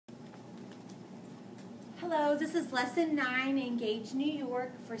Hello, this is Lesson 9, Engage New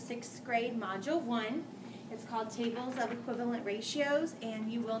York for 6th grade, Module 1. It's called Tables of Equivalent Ratios,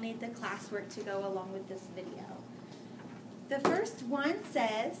 and you will need the classwork to go along with this video. The first one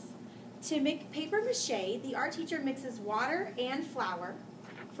says, to make paper mache, the art teacher mixes water and flour.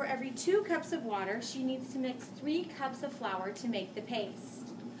 For every 2 cups of water, she needs to mix 3 cups of flour to make the paste.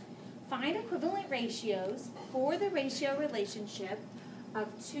 Find equivalent ratios for the ratio relationship of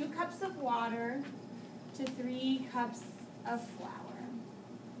 2 cups of water to 3 cups of flour.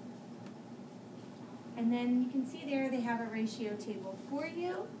 And then you can see there they have a ratio table for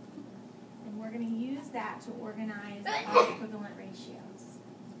you, and we're going to use that to organize our equivalent ratios.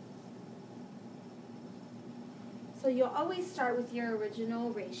 So you'll always start with your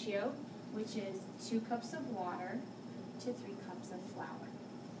original ratio, which is 2 cups of water to 3 cups of flour.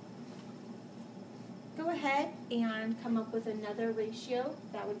 Go ahead and come up with another ratio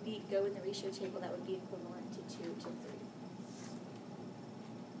that would go in the ratio table that would be equivalent to 2 to 3.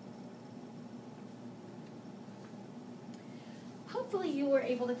 Hopefully you were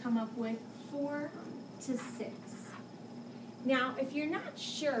able to come up with 4 to 6. Now, if you're not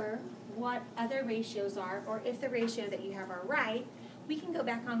sure what other ratios are, or if the ratio that you have are right, we can go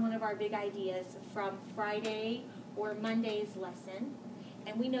back on one of our big ideas from Friday or Monday's lesson.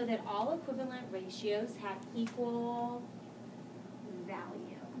 And we know that all equivalent ratios have equal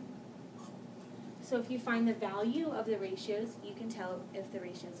value. So if you find the value of the ratios, you can tell if the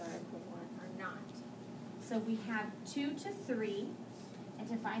ratios are equivalent or not. So we have 2 to 3, and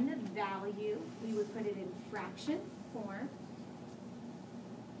to find the value, we would put it in fraction form,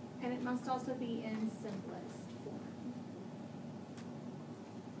 and it must also be in simplest form.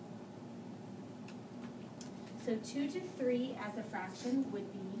 So 2 to 3 as a fraction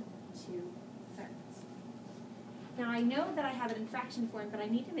would be 2/3. Now I know that I have it in fraction form, but I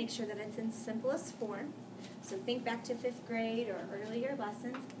need to make sure that it's in simplest form. So think back to 5th grade or earlier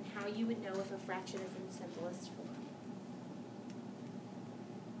lessons and how you would know if a fraction is in simplest form.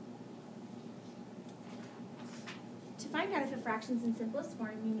 To find out if a fraction is in simplest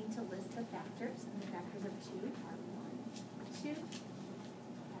form, you need to list the factors, and the factors of 2 are 1, 2.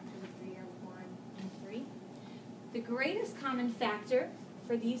 Factors of 3 are 1 and 3. The greatest common factor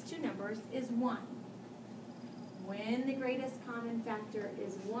for these 2 numbers is 1. When the greatest common factor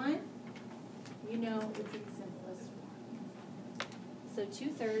is 1, you know it's in simplest form. So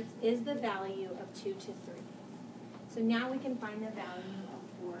 2/3 is the value of 2 to 3. So now we can find the value of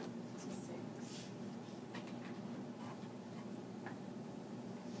 4 to 6.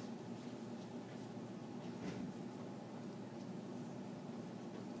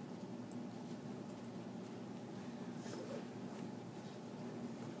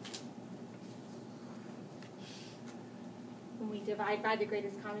 When we divide by the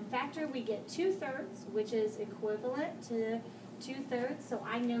greatest common factor, we get 2/3, which is equivalent to 2/3, so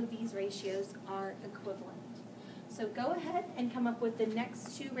I know these ratios are equivalent. So go ahead and come up with the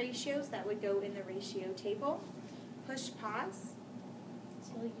next 2 ratios that would go in the ratio table. Push pause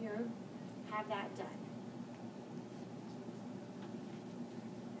until you have that done.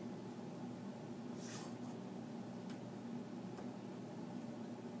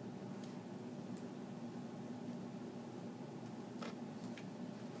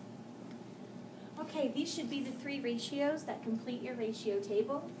 Okay, these should be the 3 ratios that complete your ratio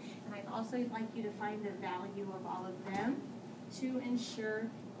table, and I'd also like you to find the value of all of them to ensure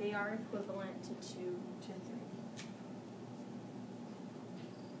they are equivalent to 2 to 3.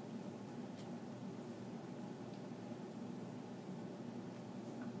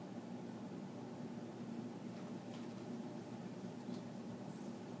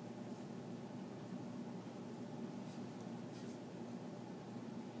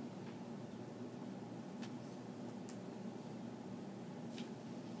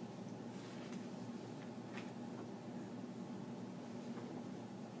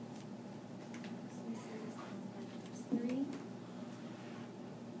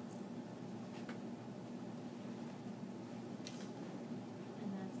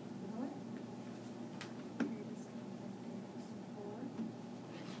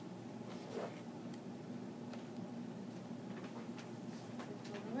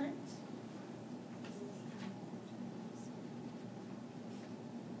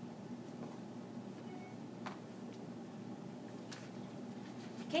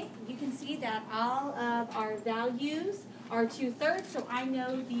 Okay, you can see that all of our values are 2/3, so I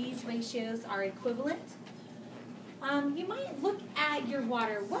know these ratios are equivalent. You might look at your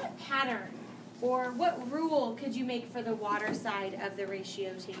water. What pattern or what rule could you make for the water side of the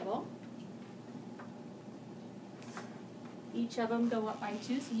ratio table? Each of them go up by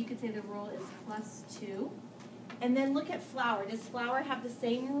 2, so you could say the rule is plus 2. And then look at flour. Does flour have the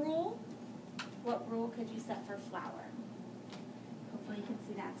same rule? What rule could you set for flour? Hopefully you can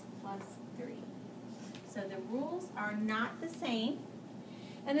see that's plus 3. So the rules are not the same.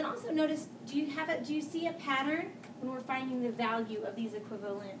 And then also notice, do you see a pattern when we're finding the value of these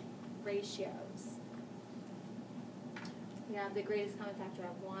equivalent ratios? We have the greatest common factor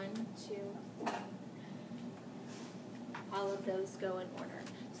of 1, 2, 3. All of those go in order.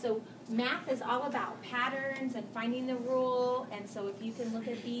 So math is all about patterns and finding the rule, and so if you can look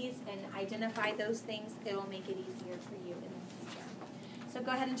at these and identify those things, it will make it easier for you in the future. So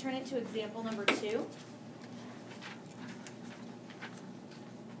go ahead and turn it to example number 2.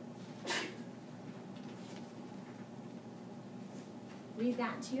 Read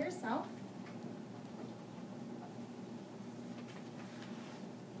that to yourself.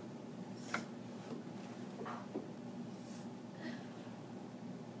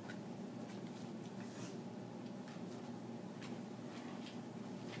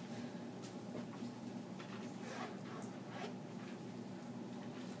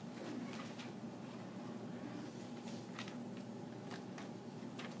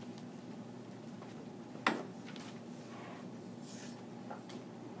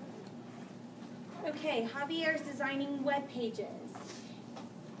 Okay, Javier is designing web pages.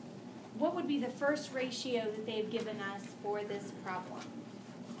 What would be the first ratio that they've given us for this problem?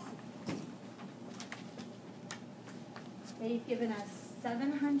 They've given us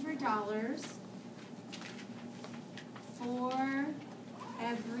 $700 for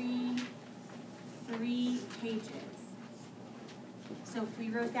every 3 pages. So if we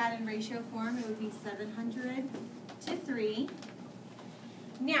wrote that in ratio form, it would be 700 to 3.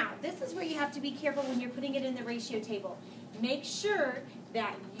 Now, this is where you have to be careful when you're putting it in the ratio table. Make sure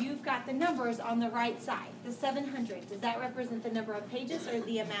that you've got the numbers on the right side. The 700, does that represent the number of pages or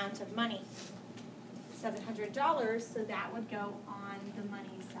the amount of money? $700, so that would go on the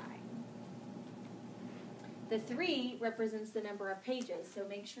money side. The 3 represents the number of pages, so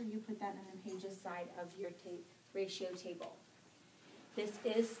make sure you put that in the pages side of your ratio table. This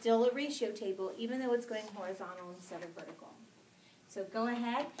is still a ratio table, even though it's going horizontal instead of vertical. So go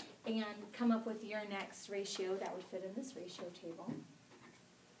ahead and come up with your next ratio that would fit in this ratio table.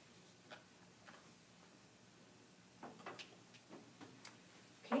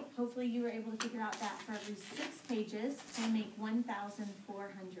 Okay, hopefully you were able to figure out that for every 6 pages, we'll make $1,400.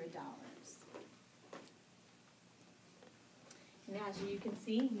 And as you can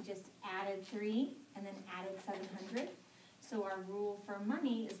see, we just added 3 and then added 700. So our rule for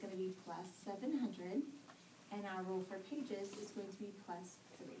money is going to be plus 700. And our rule for pages is going to be plus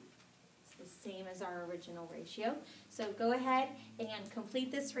 3. It's the same as our original ratio. So go ahead and complete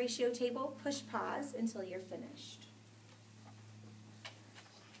this ratio table. Push pause until you're finished.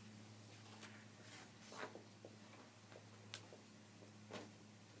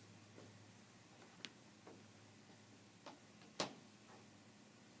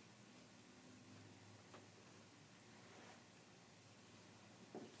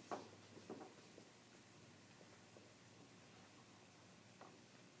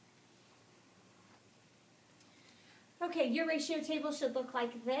 Okay, your ratio table should look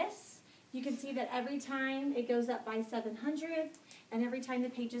like this. You can see that every time it goes up by 700, and every time the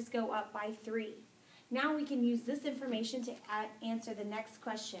pages go up by 3. Now we can use this information to answer the next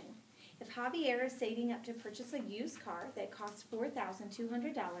question. If Javier is saving up to purchase a used car that costs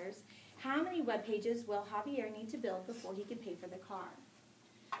 $4,200, how many web pages will Javier need to build before he can pay for the car?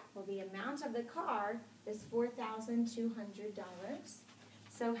 Well, the amount of the car is $4,200.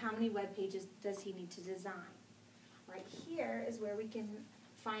 So how many web pages does he need to design? Right here is where we can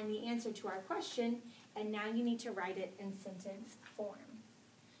find the answer to our question, and now you need to write it in sentence form.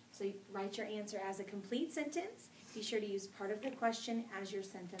 So you write your answer as a complete sentence. Be sure to use part of the question as your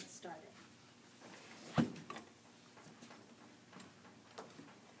sentence started.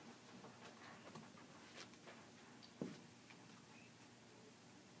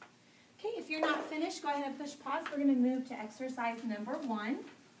 Okay, if you're not finished, go ahead and push pause. We're going to move to exercise number 1.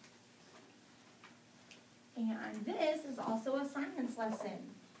 And this is also a science lesson.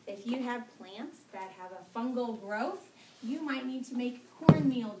 If you have plants that have a fungal growth, you might need to make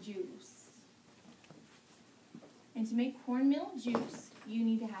cornmeal juice. And to make cornmeal juice, you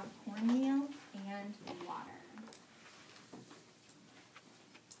need to have cornmeal and water.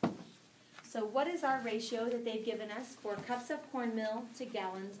 So what is our ratio that they've given us for cups of cornmeal to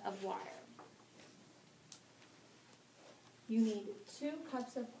gallons of water? You need 2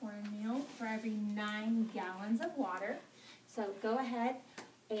 cups of cornmeal for every 9 gallons of water. So go ahead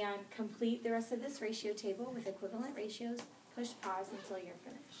and complete the rest of this ratio table with equivalent ratios Push pause until you're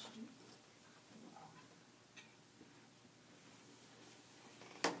finished.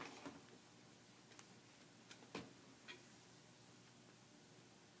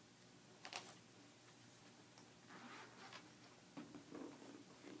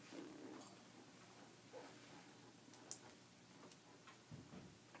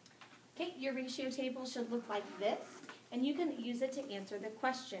 Okay, your ratio table should look like this, and you can use it to answer the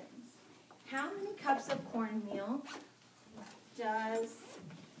questions. How many cups of cornmeal does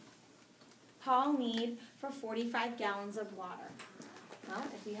Paul need for 45 gallons of water? Well,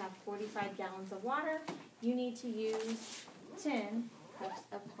 if you have 45 gallons of water, you need to use 10 cups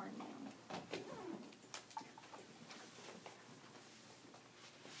of cornmeal.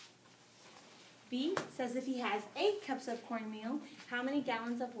 B says if he has 8 cups of cornmeal, how many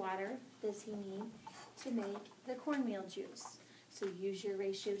gallons of water does he need to make the cornmeal juice? So use your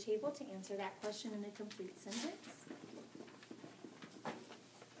ratio table to answer that question in a complete sentence.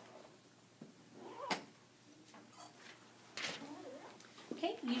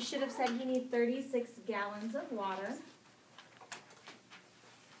 Okay, you should have said you need 36 gallons of water.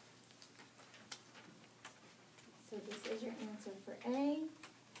 So this is your answer for A.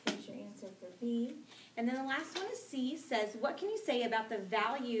 Here's your answer for B. And then the last one is C, says, what can you say about the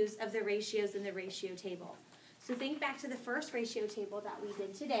values of the ratios in the ratio table? So think back to the first ratio table that we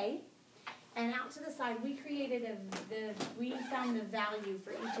did today. And out to the side, we found the value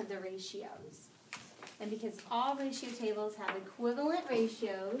for each of the ratios. And because all ratio tables have equivalent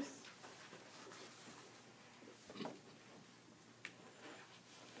ratios,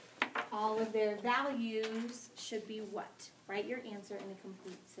 all of their values should be what? Write your answer in a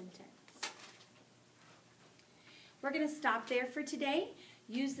complete sentence. We're going to stop there for today.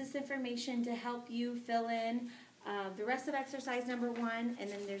 Use this information to help you fill in the rest of exercise number 1, and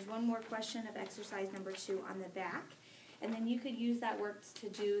then there's one more question of exercise number 2 on the back. And then you could use that work to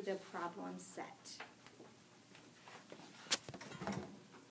do the problem set.